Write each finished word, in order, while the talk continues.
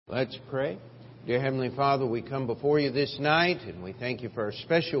Let's pray. Dear Heavenly Father, we come before you this night, and we thank you for our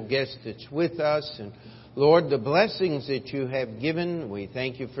special guest that's with us. And Lord, the blessings that you have given, we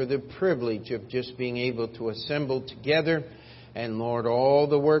thank you for the privilege of just being able to assemble together. And Lord, all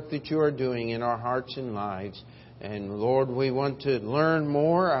the work that you are doing in our hearts and lives. And Lord, we want to learn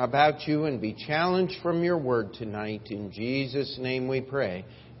more about you and be challenged from your word tonight. In Jesus' name we pray.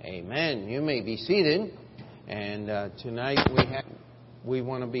 Amen. You may be seated. And tonight we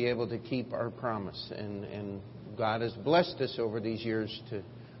want to be able to keep our promise. And God has blessed us over these years to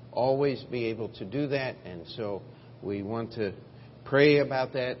always be able to do that. And so we want to pray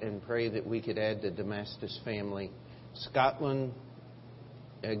about that and pray that we could add the Damascus family. Scotland,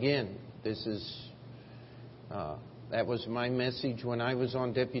 again, this is... that was my message when I was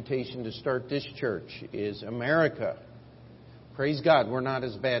on deputation to start this church, is America. Praise God, we're not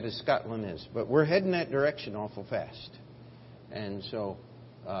as bad as Scotland is, but we're heading that direction awful fast. And so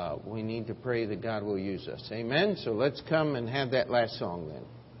we need to pray that God will use us. Amen? So let's come and have that last song then.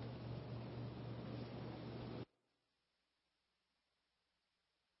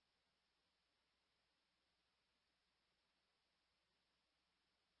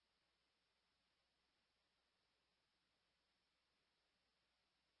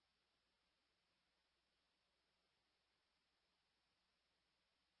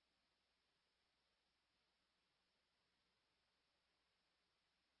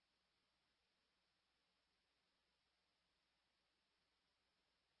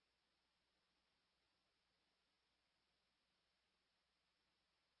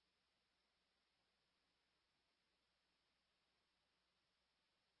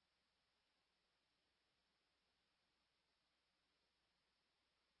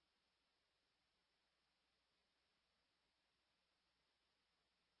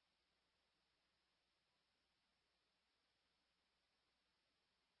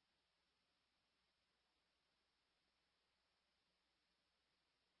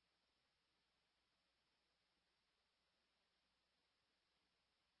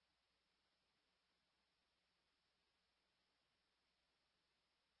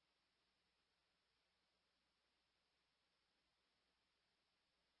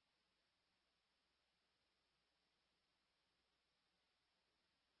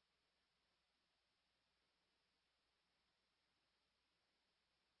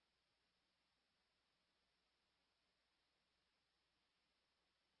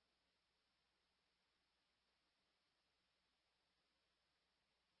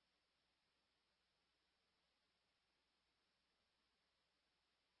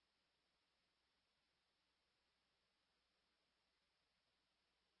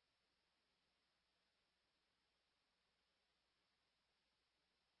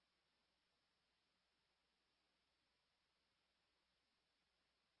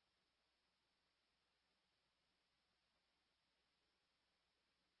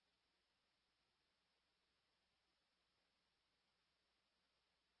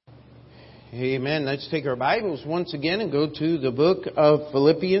 Amen. Let's take our Bibles once again and go to the book of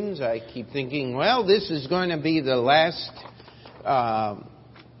Philippians. I keep thinking, well, this is going to be the last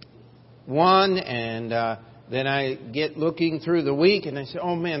one. And then I get looking through the week and I say,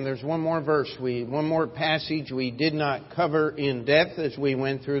 oh man, there's one more verse. One more passage we did not cover in depth as we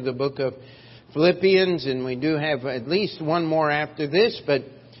went through the book of Philippians. And we do have at least one more after this. But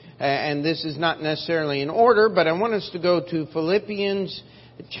and this is not necessarily in order, but I want us to go to Philippians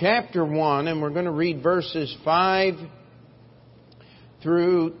chapter 1, and we're going to read verses 5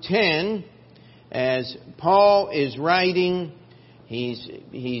 through 10. As Paul is writing,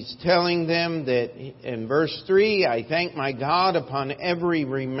 he's telling them that in verse 3, I thank my God upon every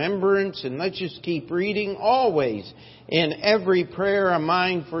remembrance, and let's just keep reading, always in every prayer of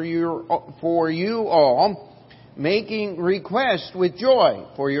mine for you all, making request with joy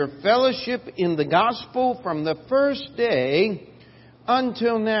for your fellowship in the gospel from the first day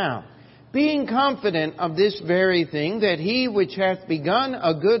until now, being confident of this very thing, that he which hath begun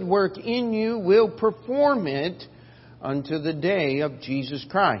a good work in you will perform it unto the day of Jesus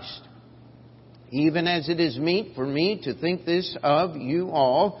Christ. Even as it is meet for me to think this of you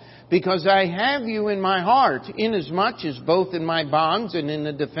all, because I have you in my heart, inasmuch as both in my bonds and in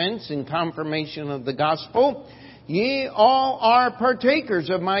the defense and confirmation of the gospel, ye all are partakers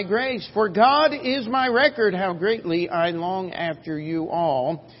of my grace. For God is my record, how greatly I long after you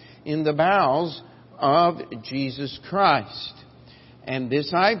all in the bowels of Jesus Christ. And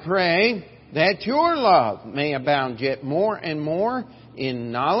this I pray, that your love may abound yet more and more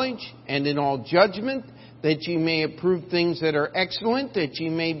in knowledge and in all judgment, that ye may approve things that are excellent, that ye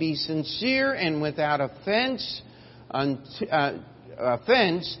may be sincere and without offense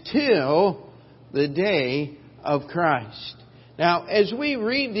offense till the day of Christ. Now, as we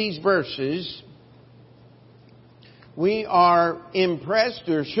read these verses, we are impressed,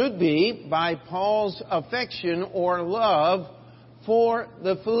 or should be, by Paul's affection or love for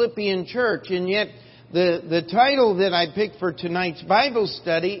the Philippian church. And yet, the title that I picked for tonight's Bible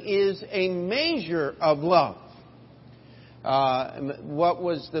study is A Measure of Love. What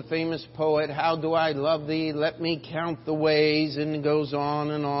was the famous poet? How do I love thee? Let me count the ways. And it goes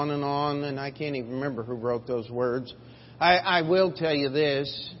on and on and on. And I can't even remember who wrote those words. I will tell you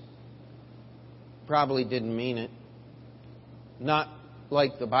this. Probably didn't mean it. Not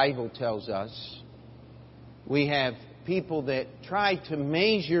like the Bible tells us. We have people that try to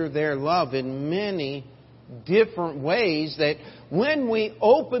measure their love in many different ways, that when we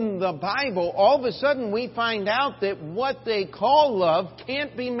open the Bible, all of a sudden we find out that what they call love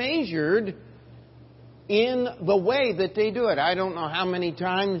can't be measured in the way that they do it. I don't know how many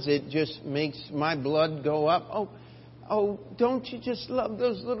times it just makes my blood go up. Oh, don't you just love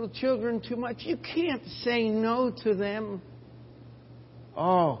those little children too much? You can't say no to them.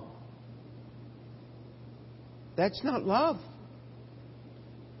 Oh, that's not love.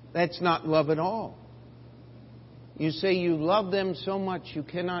 That's not love at all. You say you love them so much you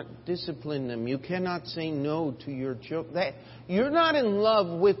cannot discipline them. You cannot say no to your children. You're not in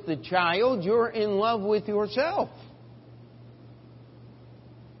love with the child. You're in love with yourself.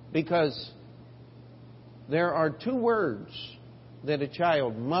 Because there are two words that a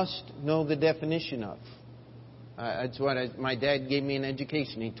child must know the definition of. That's what my dad gave me in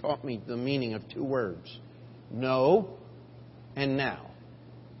education. He taught me the meaning of two words. No and now.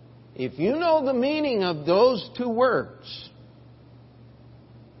 If you know the meaning of those two words,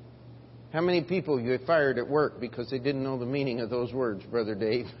 how many people you get fired at work because they didn't know the meaning of those words, Brother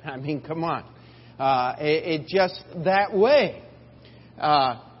Dave? I mean, come on. It's just that way.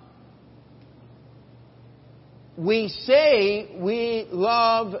 We say we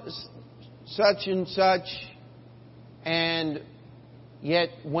love such and such, and yet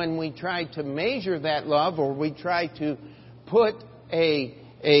when we try to measure that love, or we try to put a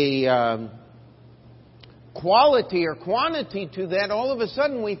quality or quantity to that, all of a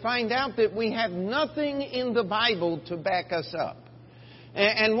sudden we find out that we have nothing in the Bible to back us up.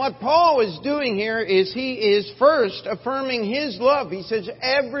 And what Paul is doing here is he is first affirming his love. He says,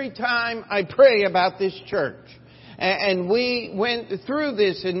 every time I pray about this church. And we went through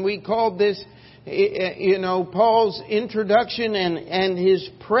this and we called this, Paul's introduction and his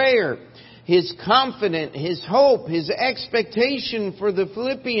prayer, his confidence, his hope, his expectation for the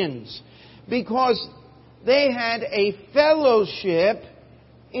Philippians, because they had a fellowship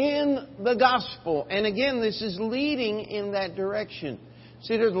in the gospel. And again, this is leading in that direction.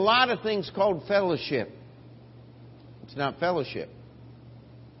 See, there's a lot of things called fellowship. It's not fellowship.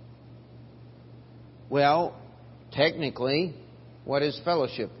 Well, technically, what is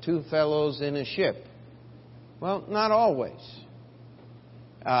fellowship? Two fellows in a ship. Well, not always.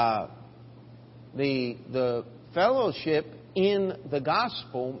 The fellowship in the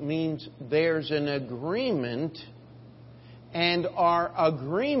gospel means there's an agreement, and our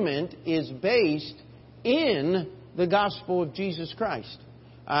agreement is based in the gospel of Jesus Christ.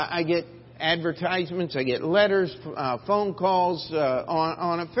 I get advertisements, I get letters, phone calls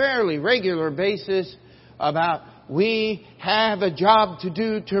on a fairly regular basis about we have a job to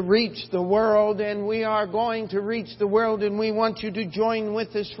do to reach the world, and we are going to reach the world, and we want you to join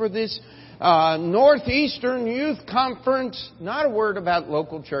with us for this Northeastern Youth Conference. Not a word about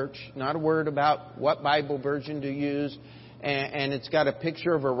local church, not a word about what Bible version to use, and it's got a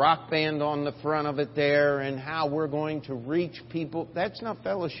picture of a rock band on the front of it there, and how we're going to reach people. That's not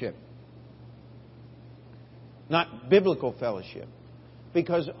fellowship. Not biblical fellowship.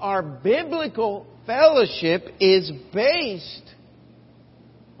 Because our biblical fellowship is based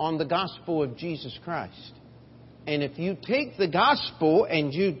on the gospel of Jesus Christ. And if you take the gospel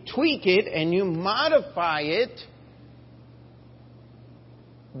and you tweak it and you modify it,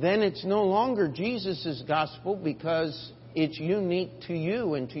 then it's no longer Jesus' gospel, because it's unique to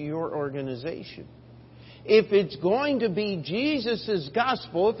you and to your organization. If it's going to be Jesus'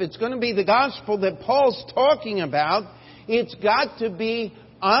 gospel, if it's going to be the gospel that Paul's talking about, it's got to be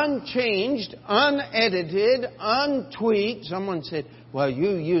unchanged, unedited, untweaked. Someone said, well,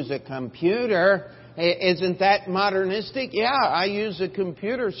 you use a computer. Isn't that modernistic? Yeah, I use a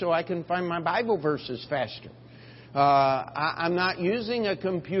computer so I can find my Bible verses faster. I'm not using a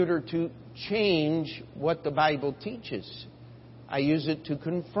computer to change what the Bible teaches. I use it to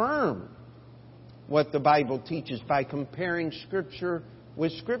confirm what the Bible teaches by comparing Scripture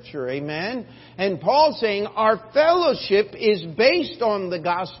with Scripture. Amen? And Paul's saying our fellowship is based on the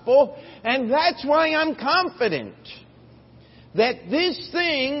gospel, and that's why I'm confident that this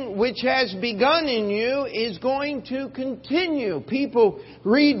thing which has begun in you is going to continue. People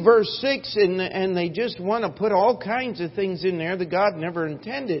read verse 6 and they just want to put all kinds of things in there that God never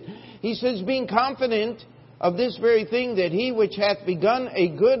intended. He says, being confident of this very thing, that He which hath begun a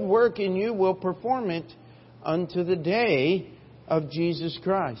good work in you will perform it unto the day of Jesus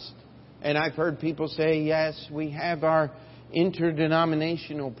Christ. And I've heard people say, yes, we have our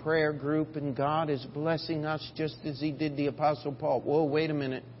interdenominational prayer group and God is blessing us just as He did the Apostle Paul. Whoa, wait a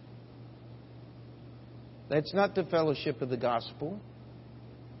minute. That's not the fellowship of the gospel,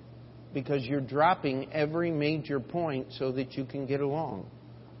 because you're dropping every major point so that you can get along.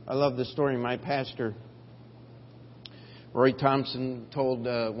 I love the story my pastor, Roy Thompson, told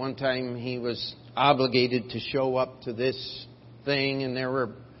one time he was obligated to show up to this thing, and there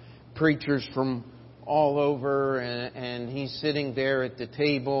were preachers from all over, and he's sitting there at the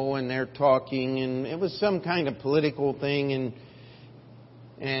table and they're talking, and it was some kind of political thing,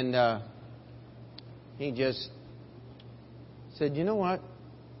 and he just said, you know what?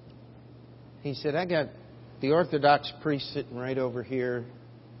 He said, I got the Orthodox priest sitting right over here,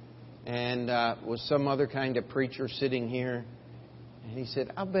 and was some other kind of preacher sitting here, and he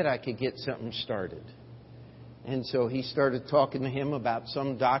said, I'll bet I could get something started. And so he started talking to him about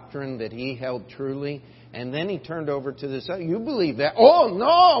some doctrine that he held truly. And then he turned over to this, you believe that? Oh,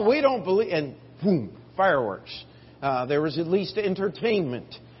 no, we don't believe. And boom, fireworks. There was at least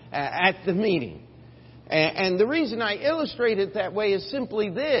entertainment at the meeting. And the reason I illustrate it that way is simply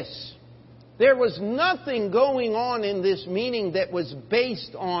this. There was nothing going on in this meeting that was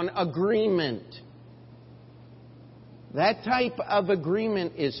based on agreement. That type of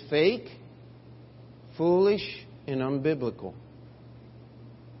agreement is fake, foolish, and unbiblical.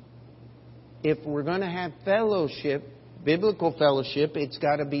 If we're going to have fellowship, biblical fellowship, it's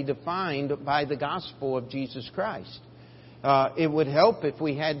got to be defined by the gospel of Jesus Christ. It would help if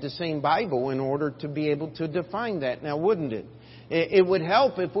we had the same Bible in order to be able to define that. Now, wouldn't it? It would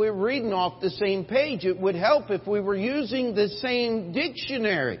help if we were reading off the same page. It would help if we were using the same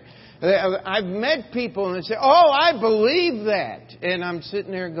dictionary. I've met people and they say, oh, I believe that. And I'm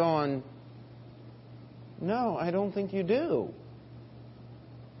sitting there going, no, I don't think you do.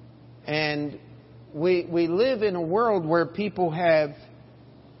 And we live in a world where people have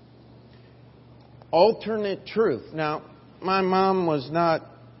alternate truth. Now, my mom was not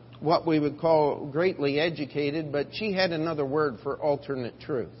what we would call greatly educated, but she had another word for alternate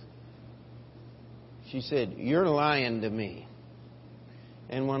truth. She said, you're lying to me.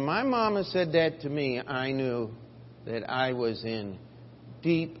 And when my mama said that to me, I knew that I was in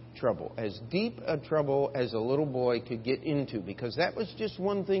deep trouble. As deep a trouble as a little boy could get into, because that was just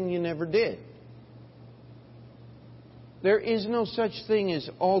one thing you never did. There is no such thing as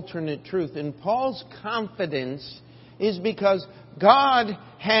alternate truth. And Paul's confidence is because God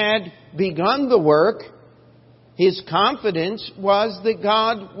had begun the work. His confidence was that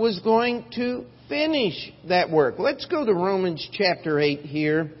God was going to finish that work. Let's go to Romans chapter 8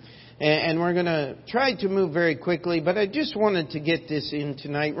 here. And we're going to try to move very quickly, but I just wanted to get this in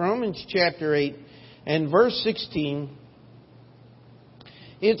tonight. Romans chapter 8 and verse 16.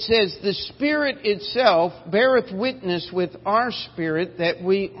 It says, the Spirit itself beareth witness with our spirit that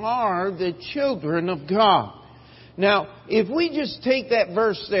we are the children of God. Now, if we just take that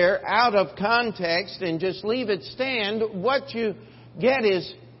verse there out of context and just leave it stand, what you get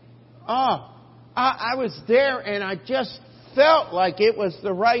is, I was there and I just felt like it was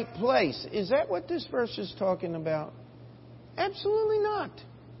the right place. Is that what this verse is talking about? Absolutely not.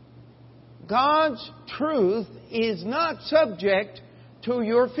 God's truth is not subject to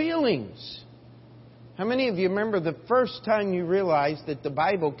your feelings. How many of you remember the first time you realized that the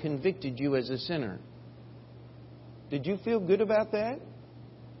Bible convicted you as a sinner? Did you feel good about that?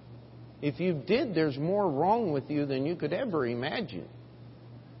 If you did, there's more wrong with you than you could ever imagine.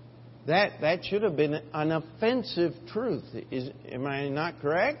 That should have been an offensive truth. Am I not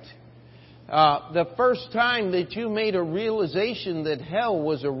correct? The first time that you made a realization that hell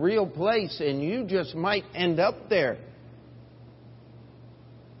was a real place and you just might end up there,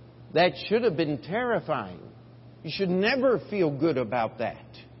 that should have been terrifying. You should never feel good about that.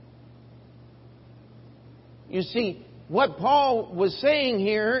 You see, what Paul was saying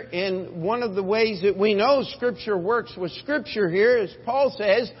here, in one of the ways that we know Scripture works with Scripture here, is Paul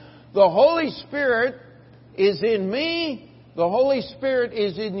says, the Holy Spirit is in me, the Holy Spirit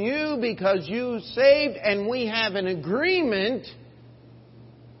is in you because you saved, and we have an agreement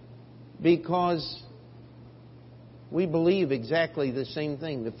because we believe exactly the same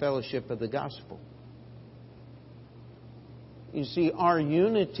thing, the fellowship of the gospel. You see, our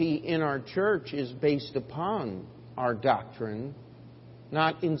unity in our church is based upon our doctrine,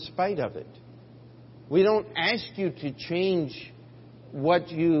 not in spite of it. We don't ask you to change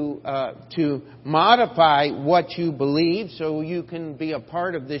to modify what you believe so you can be a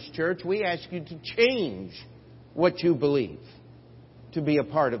part of this church. We ask you to change what you believe to be a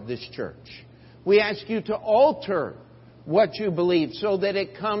part of this church. We ask you to alter what you believe so that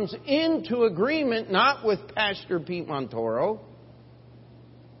it comes into agreement, not with Pastor Pete Montoro,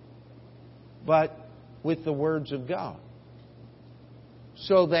 but with the words of God.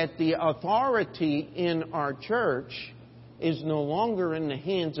 So that the authority in our church is no longer in the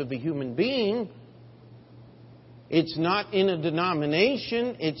hands of a human being. It's not in a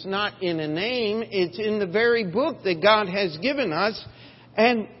denomination. It's not in a name. It's in the very book that God has given us.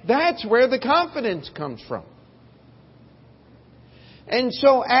 And that's where the confidence comes from. And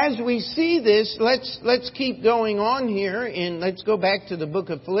so as we see this, let's keep going on here. And let's go back to the book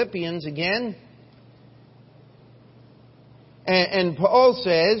of Philippians again. And Paul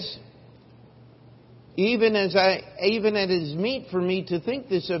says, even as it is meet for me to think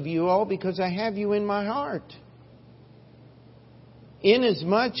this of you all, because I have you in my heart.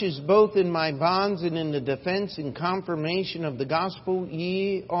 Inasmuch as both in my bonds and in the defense and confirmation of the gospel,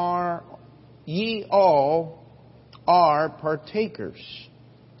 ye all are partakers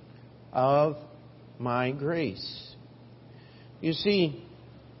of my grace. You see,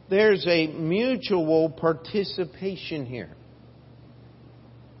 there's a mutual participation here.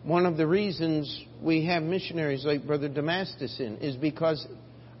 One of the reasons we have missionaries like Brother Damascus is because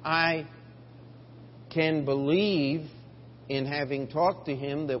I can believe, in having talked to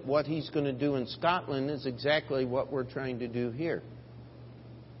him, that what he's going to do in Scotland is exactly what we're trying to do here.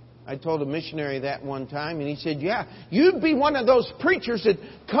 I told a missionary that one time, and he said, yeah, you'd be one of those preachers that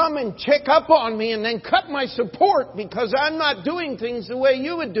come and check up on me and then cut my support because I'm not doing things the way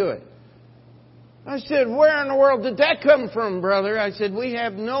you would do it. I said, where in the world did that come from, brother? I said, we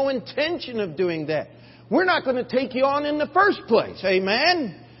have no intention of doing that. We're not going to take you on in the first place.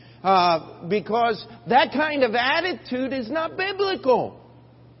 Amen? Because that kind of attitude is not biblical.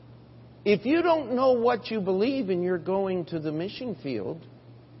 If you don't know what you believe and you're going to the mission field,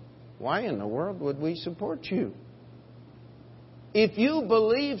 why in the world would we support you? If you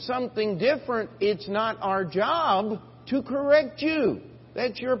believe something different, it's not our job to correct you.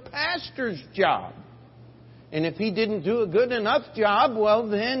 That's your pastor's job. And if he didn't do a good enough job, well,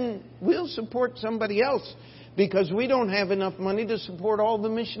 then we'll support somebody else. Because we don't have enough money to support all the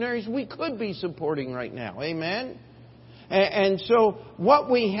missionaries we could be supporting right now. Amen? And so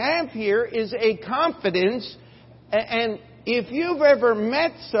what we have here is a confidence. And if you've ever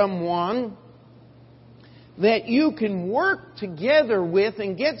met someone that you can work together with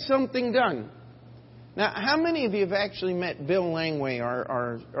and get something done. Now, how many of you have actually met Bill Langway,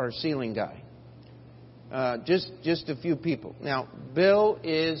 our ceiling guy? Just a few people. Now, Bill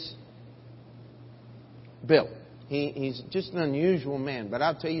is Bill. He's just an unusual man. But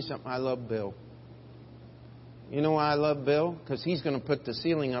I'll tell you something, I love Bill. You know why I love Bill? Because he's going to put the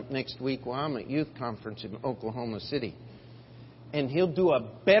ceiling up next week while I'm at youth conference in Oklahoma City. And he'll do a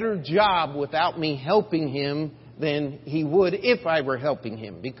better job without me helping him than he would if I were helping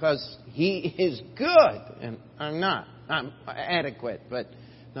him. Because he is good. And I'm not. I'm adequate. But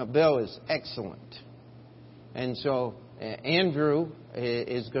no, Bill is excellent. And so Andrew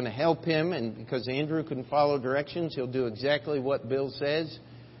is going to help him. And because Andrew can follow directions, he'll do exactly what Bill says.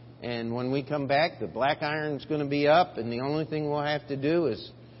 And when we come back, the black iron's going to be up. And the only thing we'll have to do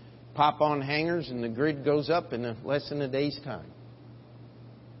is pop on hangers and the grid goes up in less than a day's time.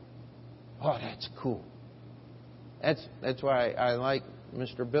 Oh, that's cool. That's why I like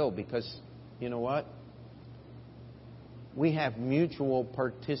Mr. Bill, because you know what? We have mutual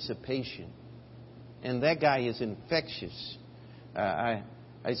participation. And that guy is infectious. I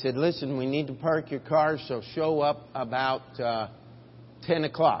said, listen, we need to park your car, so show up about 10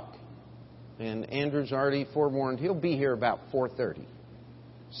 o'clock. And Andrew's already forewarned. He'll be here about 4:30.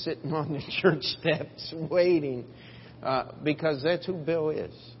 Sitting on the church steps waiting. Because that's who Bill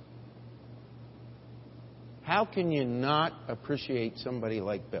is. How can you not appreciate somebody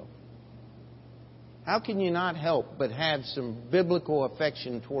like Bill? How can you not help but have some biblical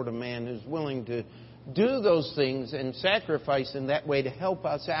affection toward a man who's willing to do those things and sacrifice in that way to help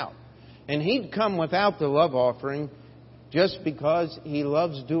us out? And he'd come without the love offering just because he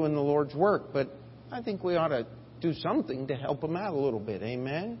loves doing the Lord's work. But I think we ought to do something to help him out a little bit.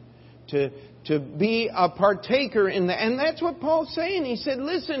 Amen? to be a partaker in that. And that's what Paul's saying. He said,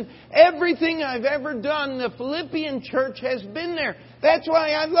 listen, everything I've ever done, the Philippian church has been there. That's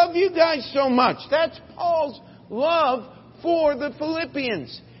why I love you guys so much. That's Paul's love for the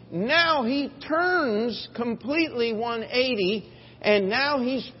Philippians. Now he turns completely 180, and now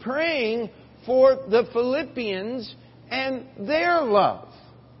he's praying for the Philippians and their love.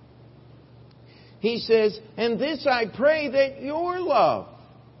 He says, and this I pray that your love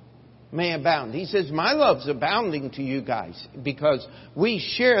may abound. He says, my love's abounding to you guys because we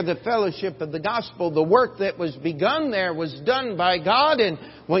share the fellowship of the gospel. The work that was begun there was done by God, and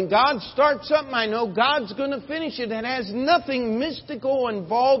when God starts something, I know God's going to finish it. It has nothing mystical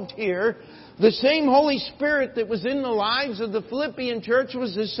involved here. The same Holy Spirit that was in the lives of the Philippian church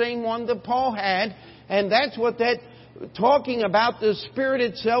was the same one that Paul had, and that's what that talking about the Spirit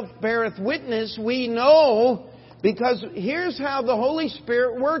itself beareth witness. We know, because here's how the Holy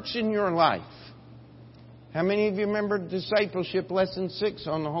Spirit works in your life. How many of you remember Discipleship Lesson 6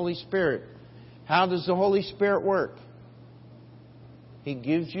 on the Holy Spirit? How does the Holy Spirit work? He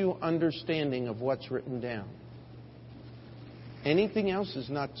gives you understanding of what's written down. Anything else is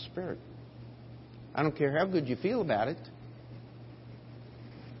not the Spirit. I don't care how good you feel about it.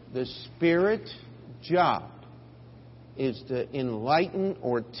 The Spirit's job is to enlighten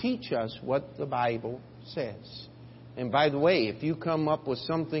or teach us what the Bible says. And by the way, if you come up with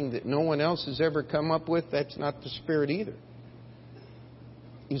something that no one else has ever come up with, that's not the Spirit either.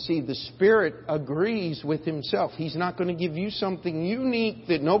 You see, the Spirit agrees with Himself. He's not going to give you something unique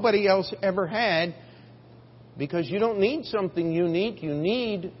that nobody else ever had, because you don't need something unique. You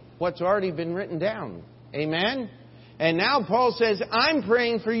need what's already been written down. Amen? And now Paul says, I'm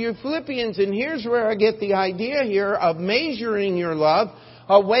praying for you Philippians, and here's where I get the idea here of measuring your love,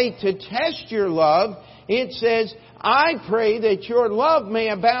 a way to test your love. It says, I pray that your love may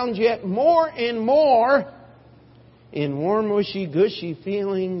abound yet more and more in warm, wishy-gushy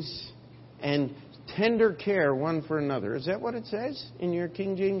feelings and tender care one for another. Is that what it says in your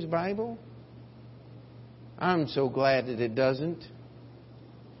King James Bible? I'm so glad that it doesn't.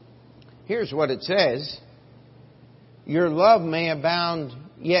 Here's what it says. Your love may abound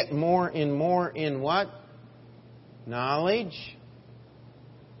yet more in what? Knowledge.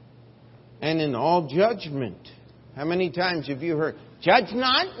 And in all judgment. How many times have you heard, judge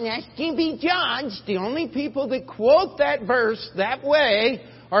not, lest ye be judged? The only people that quote that verse that way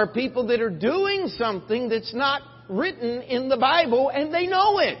are people that are doing something that's not written in the Bible, and they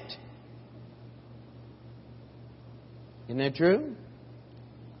know it. Isn't that true?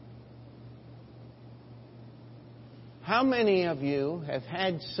 How many of you have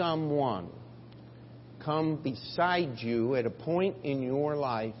had someone come beside you at a point in your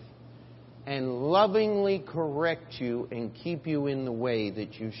life and lovingly correct you and keep you in the way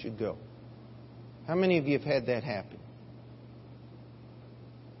that you should go? How many of you have had that happen?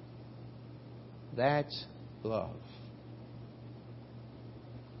 That's love.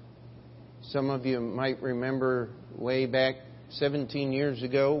 Some of you might remember way back 17 years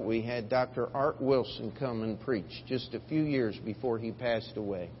ago, we had Dr. Art Wilson come and preach just a few years before he passed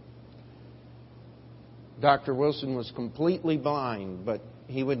away. Dr. Wilson was completely blind, but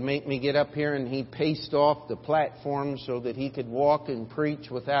he would make me get up here and he paced off the platform so that he could walk and preach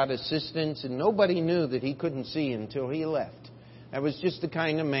without assistance, and nobody knew that he couldn't see until he left. That was just the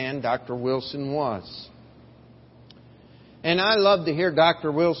kind of man Dr. Wilson was. And I loved to hear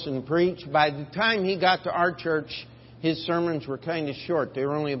Dr. Wilson preach. By the time he got to our church, his sermons were kind of short. They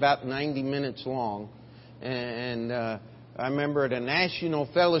were only about 90 minutes long. And I remember at a national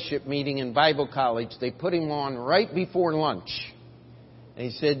fellowship meeting in Bible college, they put him on right before lunch. They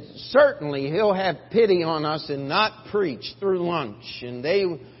said, certainly he'll have pity on us and not preach through lunch. And they,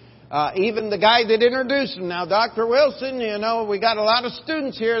 even the guy that introduced him, now Dr. Wilson, you know, we got a lot of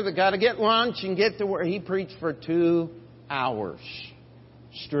students here that got to get lunch and get to where he preached for 2 hours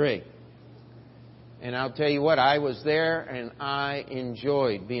straight. And I'll tell you what, I was there and I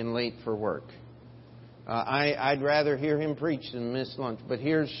enjoyed being late for work. I'd rather hear him preach than miss lunch. But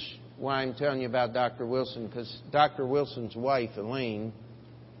here's why I'm telling you about Dr. Wilson, because Dr. Wilson's wife, Elaine,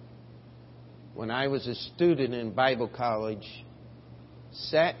 when I was a student in Bible college,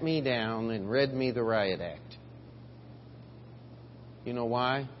 sat me down and read me the Riot Act. You know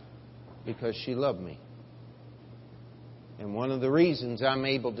why? Because she loved me. And one of the reasons I'm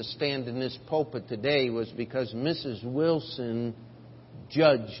able to stand in this pulpit today was because Mrs. Wilson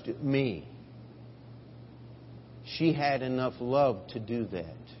judged me. She had enough love to do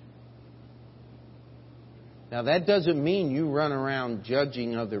that. Now, that doesn't mean you run around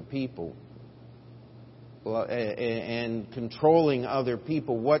judging other people. and controlling other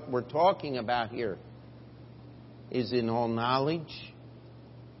people. What we're talking about here is in all knowledge.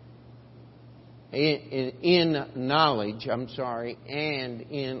 In knowledge, and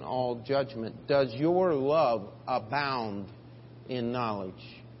in all judgment. Does your love abound in knowledge?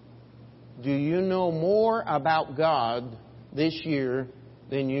 Do you know more about God this year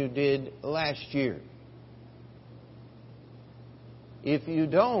than you did last year? If you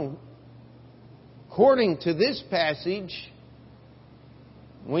don't, according to this passage,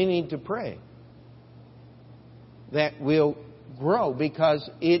 we need to pray that we'll grow, because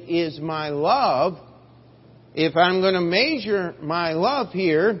it is my love. If I'm going to measure my love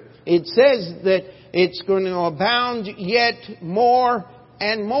here, it says that it's going to abound yet more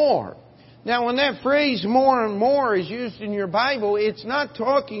and more. Now, when that phrase more and more is used in your Bible, it's not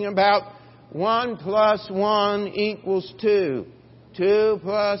talking about 1 plus 1 equals 2. 2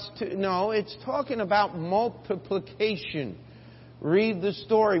 plus 2. No, it's talking about multiplication. Read the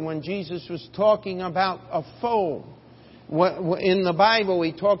story when Jesus was talking about a fold. In the Bible,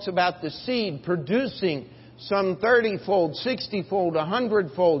 He talks about the seed producing some 30-fold, 60-fold,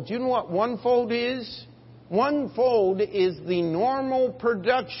 100-fold. Do you know what 1-fold is? 1-fold is the normal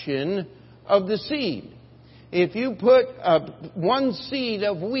production of the seed. If you put one seed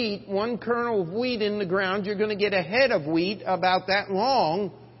of wheat, one kernel of wheat in the ground, you're going to get a head of wheat about that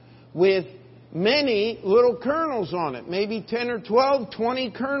long with many little kernels on it. Maybe 10 or 12,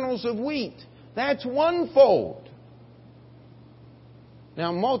 20 kernels of wheat. That's 1-fold.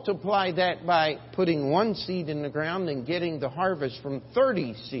 Now multiply that by putting one seed in the ground and getting the harvest from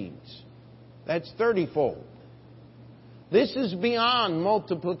 30 seeds. That's 30-fold. This is beyond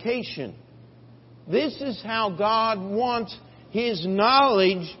multiplication. This is how God wants His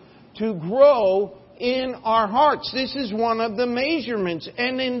knowledge to grow in our hearts. This is one of the measurements.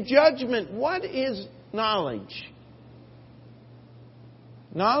 And in judgment, what is knowledge?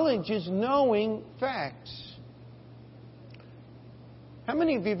 Knowledge is knowing facts. How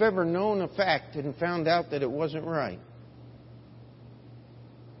many of you have ever known a fact and found out that it wasn't right?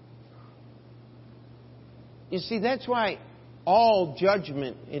 You see, that's why all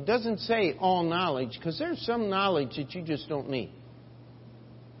judgment, it doesn't say all knowledge, because there's some knowledge that you just don't need.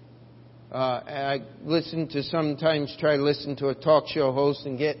 I try to listen to a talk show host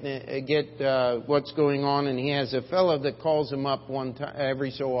and get what's going on, and he has a fellow that calls him up one time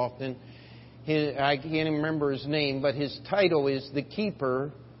every so often. I can't even remember his name, but his title is The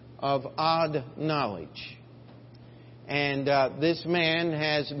Keeper of Odd Knowledge. And this man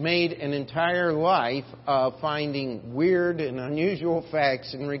has made an entire life of finding weird and unusual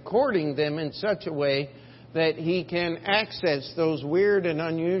facts and recording them in such a way that he can access those weird and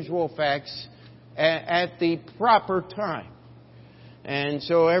unusual facts at the proper time. And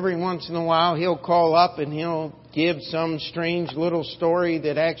so every once in a while he'll call up and he'll give some strange little story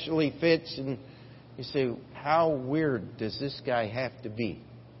that actually fits. And you say, how weird does this guy have to be?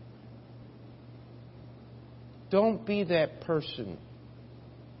 Don't be that person.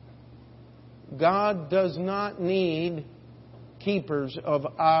 God does not need keepers of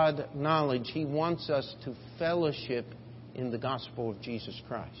odd knowledge. He wants us to fellowship in the gospel of Jesus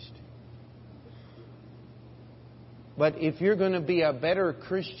Christ. But if you're going to be a better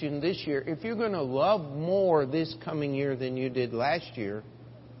Christian this year, if you're going to love more this coming year than you did last year,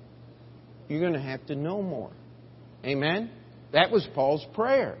 you're going to have to know more. Amen? That was Paul's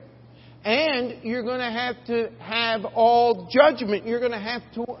prayer. And you're going to have all judgment. You're going to have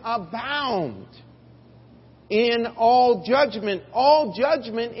to abound in all judgment. All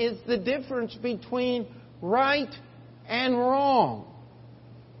judgment is the difference between right and wrong.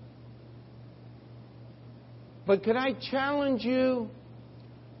 But could I challenge you?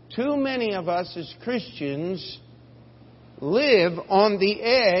 Too many of us as Christians live on the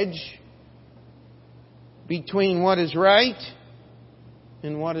edge between what is right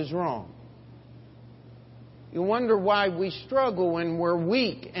and what is wrong. You wonder why we struggle and we're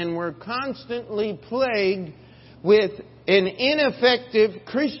weak and we're constantly plagued with an ineffective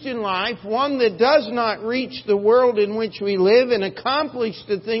Christian life, one that does not reach the world in which we live and accomplish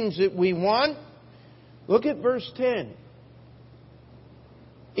the things that we want. Look at verse 10.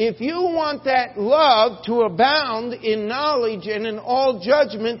 If you want that love to abound in knowledge and in all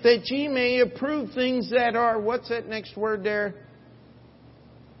judgment, that ye may approve things that are, what's that next word there?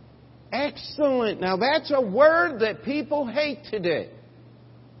 Excellent. Now that's a word that people hate today.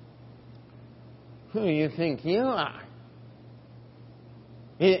 Who do you think you are?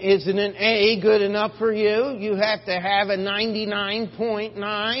 Isn't an A good enough for you? You have to have a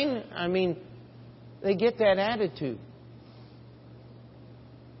 99.9. I mean, they get that attitude.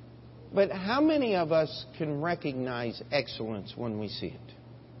 But how many of us can recognize excellence when we see it?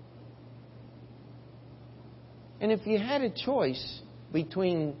 And if you had a choice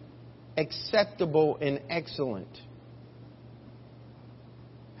between acceptable and excellent,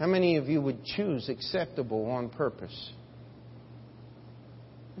 how many of you would choose acceptable on purpose?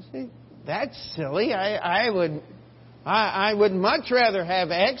 See, that's silly. I would much rather have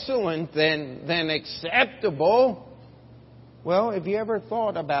excellent than acceptable. Well, have you ever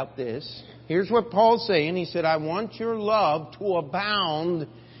thought about this? Here's what Paul's saying. He said, I want your love to abound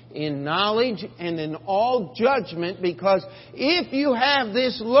in knowledge and in all judgment, because if you have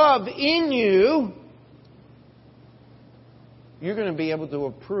this love in you, you're going to be able to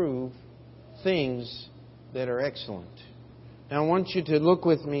approve things that are excellent. Now I want you to look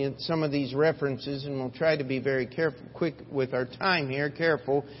with me at some of these references, and we'll try to be very careful, quick with our time here,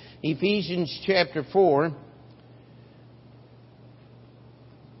 careful. Ephesians chapter 4.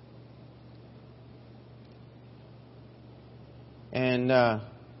 And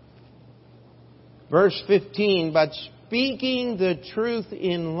verse 15, but speaking the truth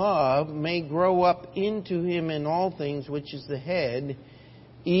in love may grow up into Him in all things, which is the head,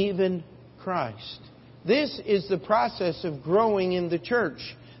 even Christ. This is the process of growing in the church.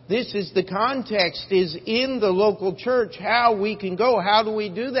 This is the context, is in the local church, how we can go. How do we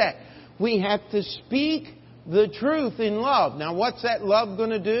do that? We have to speak the truth in love. Now, what's that love going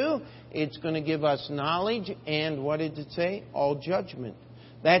to do? It's going to give us knowledge and, what did it say? All judgment.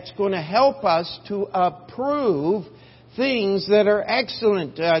 That's going to help us to approve things that are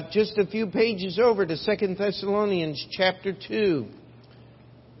excellent. Just a few pages over to 2 Thessalonians chapter 2.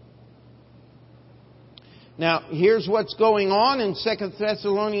 Now, here's what's going on in 2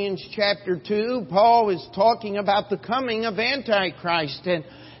 Thessalonians chapter 2. Paul is talking about the coming of Antichrist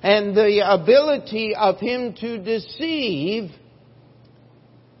and the ability of him to deceive.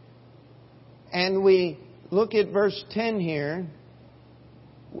 And we look at verse 10 here.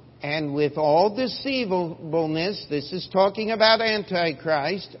 And with all deceivableness, this is talking about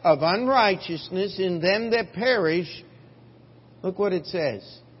Antichrist, of unrighteousness in them that perish. Look what it says.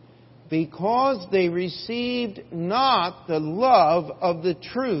 Because they received not the love of the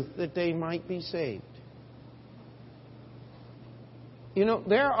truth that they might be saved. You know,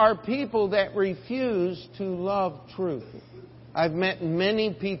 there are people that refuse to love truth. I've met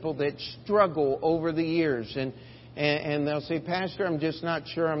many people that struggle over the years, and they'll say, Pastor, I'm just not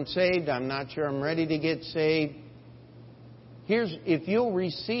sure I'm saved. I'm not sure I'm ready to get saved. If you'll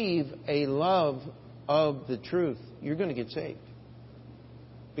receive a love of the truth, you're going to get saved.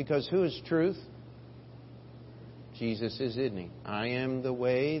 Because who is truth? Jesus is, isn't He? I am the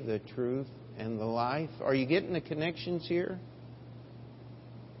way, the truth, and the life. Are you getting the connections here?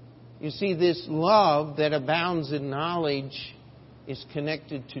 You see, this love that abounds in knowledge is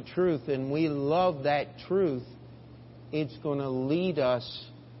connected to truth, and we love that truth. It's going to lead us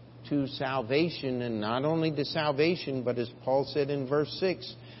to salvation, and not only to salvation, but as Paul said in verse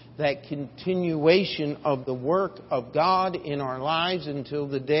 6, that continuation of the work of God in our lives until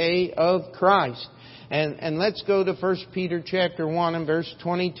the day of Christ. And let's go to 1 Peter chapter 1 and verse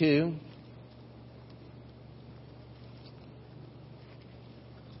 22.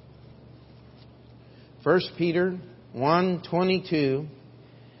 First Peter 1:22,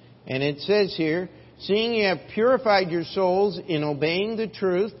 and it says here, seeing you have purified your souls in obeying the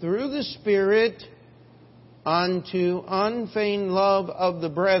truth through the Spirit unto unfeigned love of the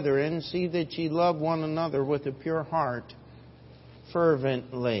brethren, see that ye love one another with a pure heart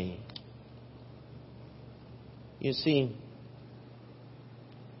fervently. You see,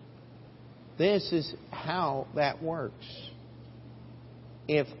 this is how that works.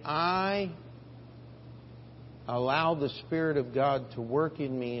 If I allow the Spirit of God to work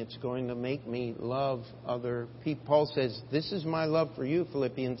in me, it's going to make me love other people. Paul says, this is my love for you,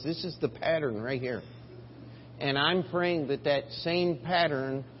 Philippians. This is the pattern right here. And I'm praying that that same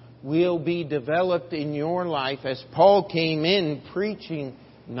pattern will be developed in your life as Paul came in preaching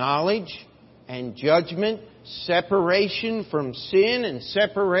knowledge and judgment, separation from sin and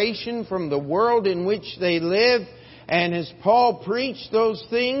separation from the world in which they live. And as Paul preached those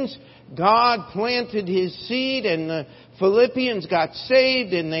things, God planted His seed, and the Philippians got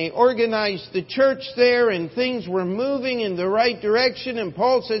saved, and they organized the church there, and things were moving in the right direction. And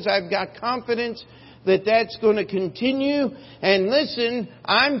Paul says, I've got confidence that that's going to continue. And listen,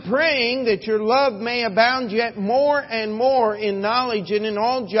 I'm praying that your love may abound yet more and more in knowledge and in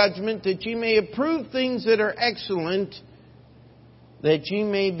all judgment, that ye may approve things that are excellent, that ye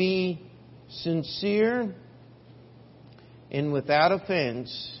may be sincere and without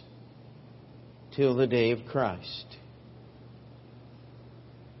offense till the day of Christ.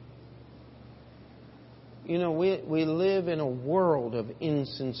 You know, we live in a world of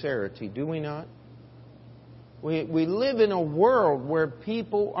insincerity, do we not? We live in a world where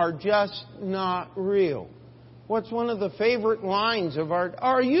people are just not real. What's one of the favorite lines of art?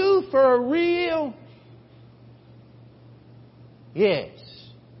 Are you for real? Yes.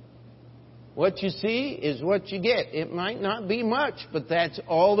 What you see is what you get. It might not be much, but that's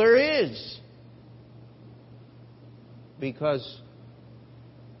all there is. Because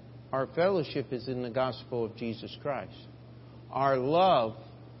our fellowship is in the gospel of Jesus Christ. Our love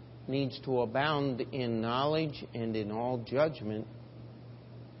needs to abound in knowledge and in all judgment.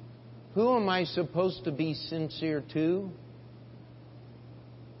 Who am I supposed to be sincere to?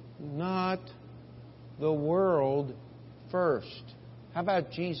 Not the world first. How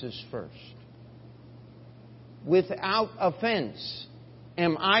about Jesus first? Without offense.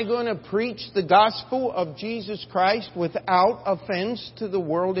 Am I going to preach the gospel of Jesus Christ without offense to the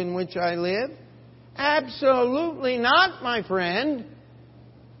world in which I live? Absolutely not, my friend.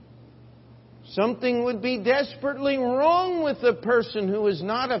 Something would be desperately wrong with the person who is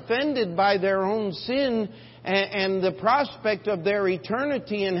not offended by their own sin and the prospect of their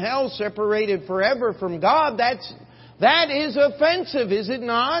eternity in hell, separated forever from God. That is offensive, is it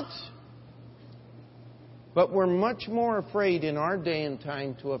not? But we're much more afraid in our day and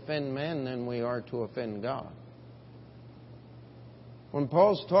time to offend men than we are to offend God. When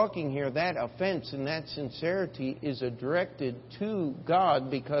Paul's talking here, that offense and that sincerity is directed to God,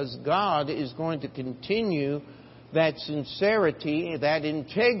 because God is going to continue that sincerity, that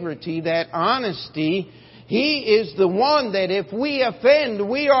integrity, that honesty. He is the one that if we offend,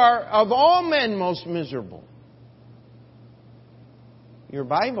 we are of all men most miserable. Your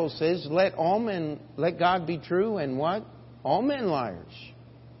Bible says, let God be true and what? All men liars.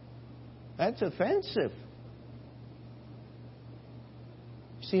 That's offensive.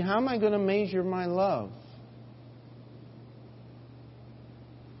 See, how am I going to measure my love?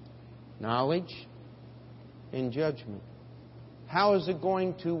 Knowledge and judgment. How is it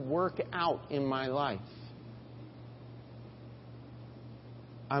going to work out in my life?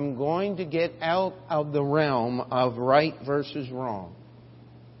 I'm going to get out of the realm of right versus wrong.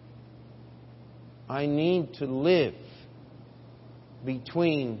 I need to live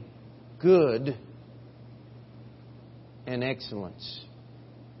between good and excellence.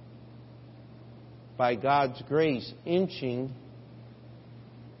 By God's grace, inching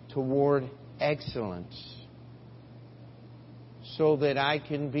toward excellence, so that I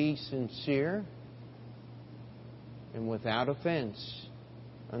can be sincere and without offense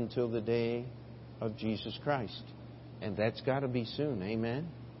until the day of Jesus Christ. And that's got to be soon. Amen?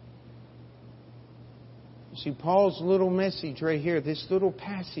 You see, Paul's little message right here, this little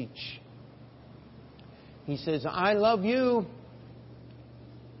passage. He says, I love you,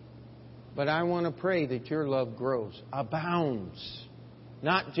 but I want to pray that your love grows, abounds.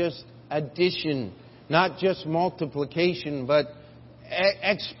 Not just addition, not just multiplication, but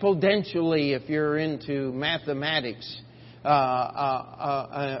exponentially if you're into mathematics.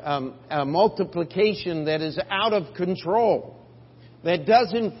 A multiplication that is out of control, that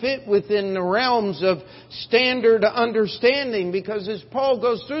doesn't fit within the realms of standard understanding. Because as Paul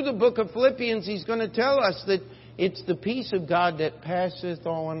goes through the book of Philippians, he's going to tell us that it's the peace of God that passeth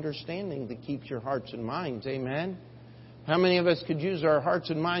all understanding that keeps your hearts and minds. Amen? How many of us could use our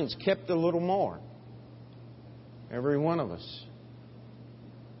hearts and minds kept a little more? Every one of us.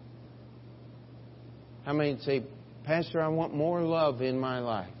 How many would say, Pastor, I want more love in my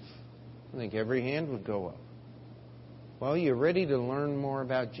life? I think every hand would go up. Well, you ready to learn more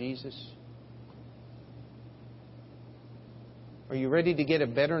about Jesus? Are you ready to get a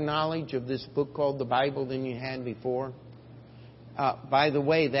better knowledge of this book called the Bible than you had before? By the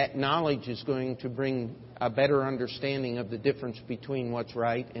way, that knowledge is going to bring a better understanding of the difference between what's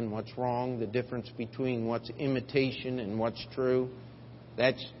right and what's wrong, the difference between what's imitation and what's true.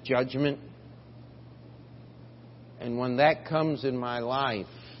 That's judgment. And when that comes in my life,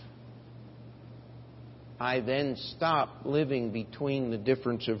 I then stop living between the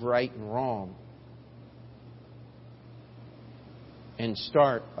difference of right and wrong and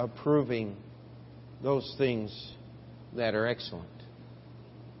start approving those things that are excellent.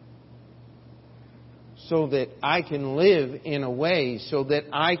 So that I can live in a way so that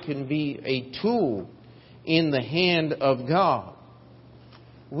I can be a tool in the hand of God.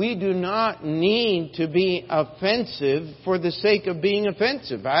 We do not need to be offensive for the sake of being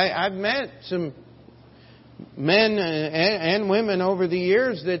offensive. I've met some men and women over the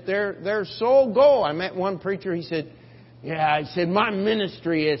years that their sole goal. I met one preacher, he said, my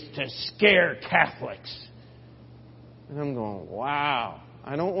ministry is to scare Catholics. And I'm going, wow,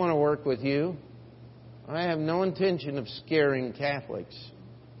 I don't want to work with you. I have no intention of scaring Catholics.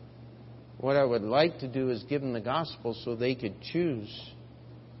 What I would like to do is give them the gospel so they could choose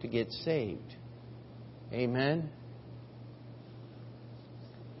to get saved. Amen?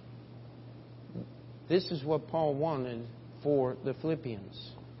 This is what Paul wanted for the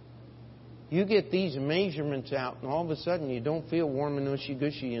Philippians. You get these measurements out and all of a sudden you don't feel warm and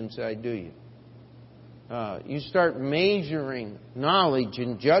ushy-gushy inside, do you? You start measuring knowledge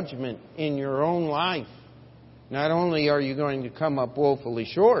and judgment in your own life. Not only are you going to come up woefully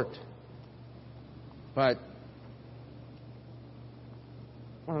short, but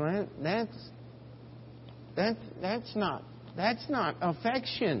well, that's not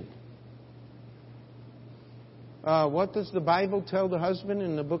affection. What does the Bible tell the husband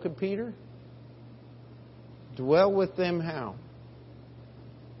in the book of Peter? Dwell with them how?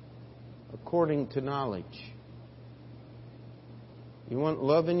 According to knowledge. You want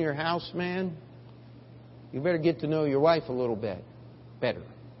love in your house, man? You better get to know your wife a little bit better.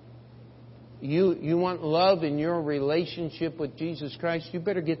 You want love in your relationship with Jesus Christ? You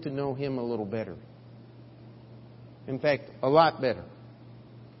better get to know Him a little better. In fact, a lot better.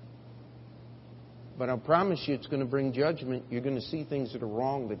 But I promise you it's going to bring judgment. You're going to see things that are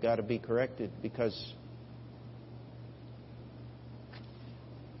wrong that got to be corrected, because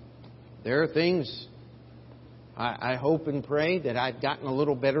there are things I hope and pray that I've gotten a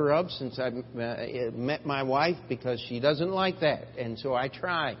little better of since I've met my wife, because she doesn't like that. And so I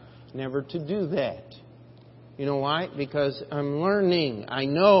try never to do that. You know why? Because I'm learning. I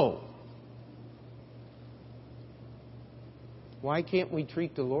know. Why can't we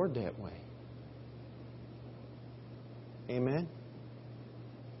treat the Lord that way? Amen?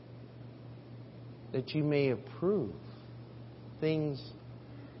 That you may approve things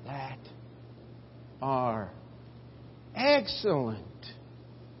that are excellent.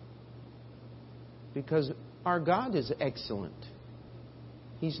 Because our God is excellent.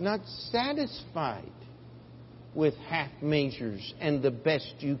 He's not satisfied with half measures and the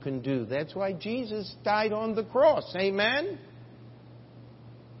best you can do. That's why Jesus died on the cross. Amen?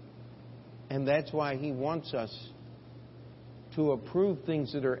 And that's why He wants us to approve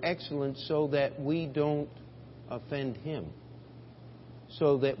things that are excellent so that we don't offend Him.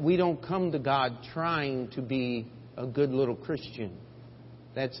 So that we don't come to God trying to be a good little Christian.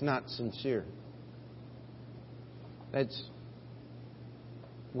 That's not sincere.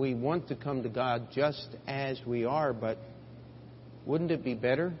 We want to come to God just as we are, but wouldn't it be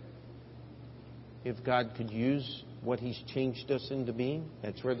better if God could use what He's changed us into being?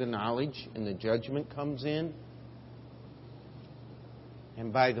 That's where the knowledge and the judgment comes in.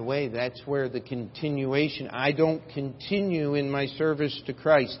 And by the way, that's where the continuation. I don't continue in my service to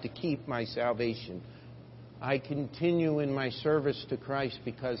Christ to keep my salvation. I continue in my service to Christ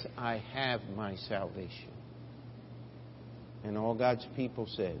because I have my salvation. And all God's people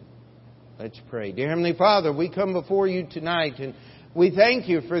said, let's pray. Dear Heavenly Father, we come before You tonight and we thank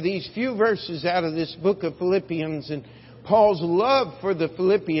You for these few verses out of this book of Philippians and Paul's love for the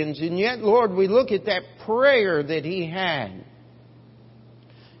Philippians. And yet, Lord, we look at that prayer that he had.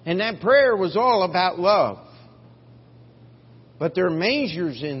 And that prayer was all about love. But there are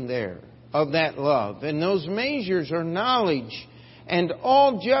measures in there of that love. And those measures are knowledge and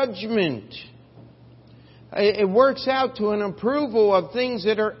all judgment. It works out to an approval of things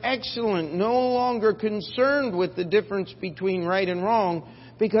that are excellent, no longer concerned with the difference between right and wrong,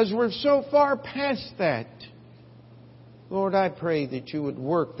 because we're so far past that. Lord, I pray that You would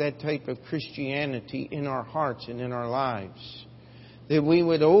work that type of Christianity in our hearts and in our lives. That we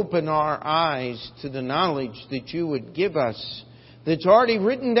would open our eyes to the knowledge that You would give us, that's already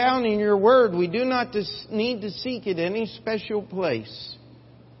written down in Your Word. We do not need to seek it any special place.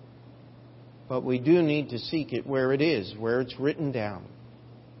 But we do need to seek it where it is, where it's written down.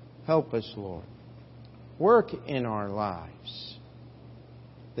 Help us, Lord. Work in our lives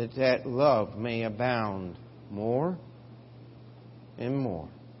that love may abound more and more.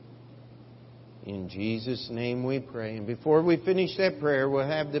 In Jesus' name we pray. And before we finish that prayer, we'll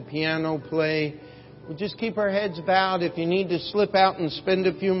have the piano play. We'll just keep our heads bowed. If you need to slip out and spend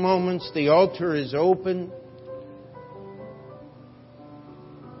a few moments, the altar is open.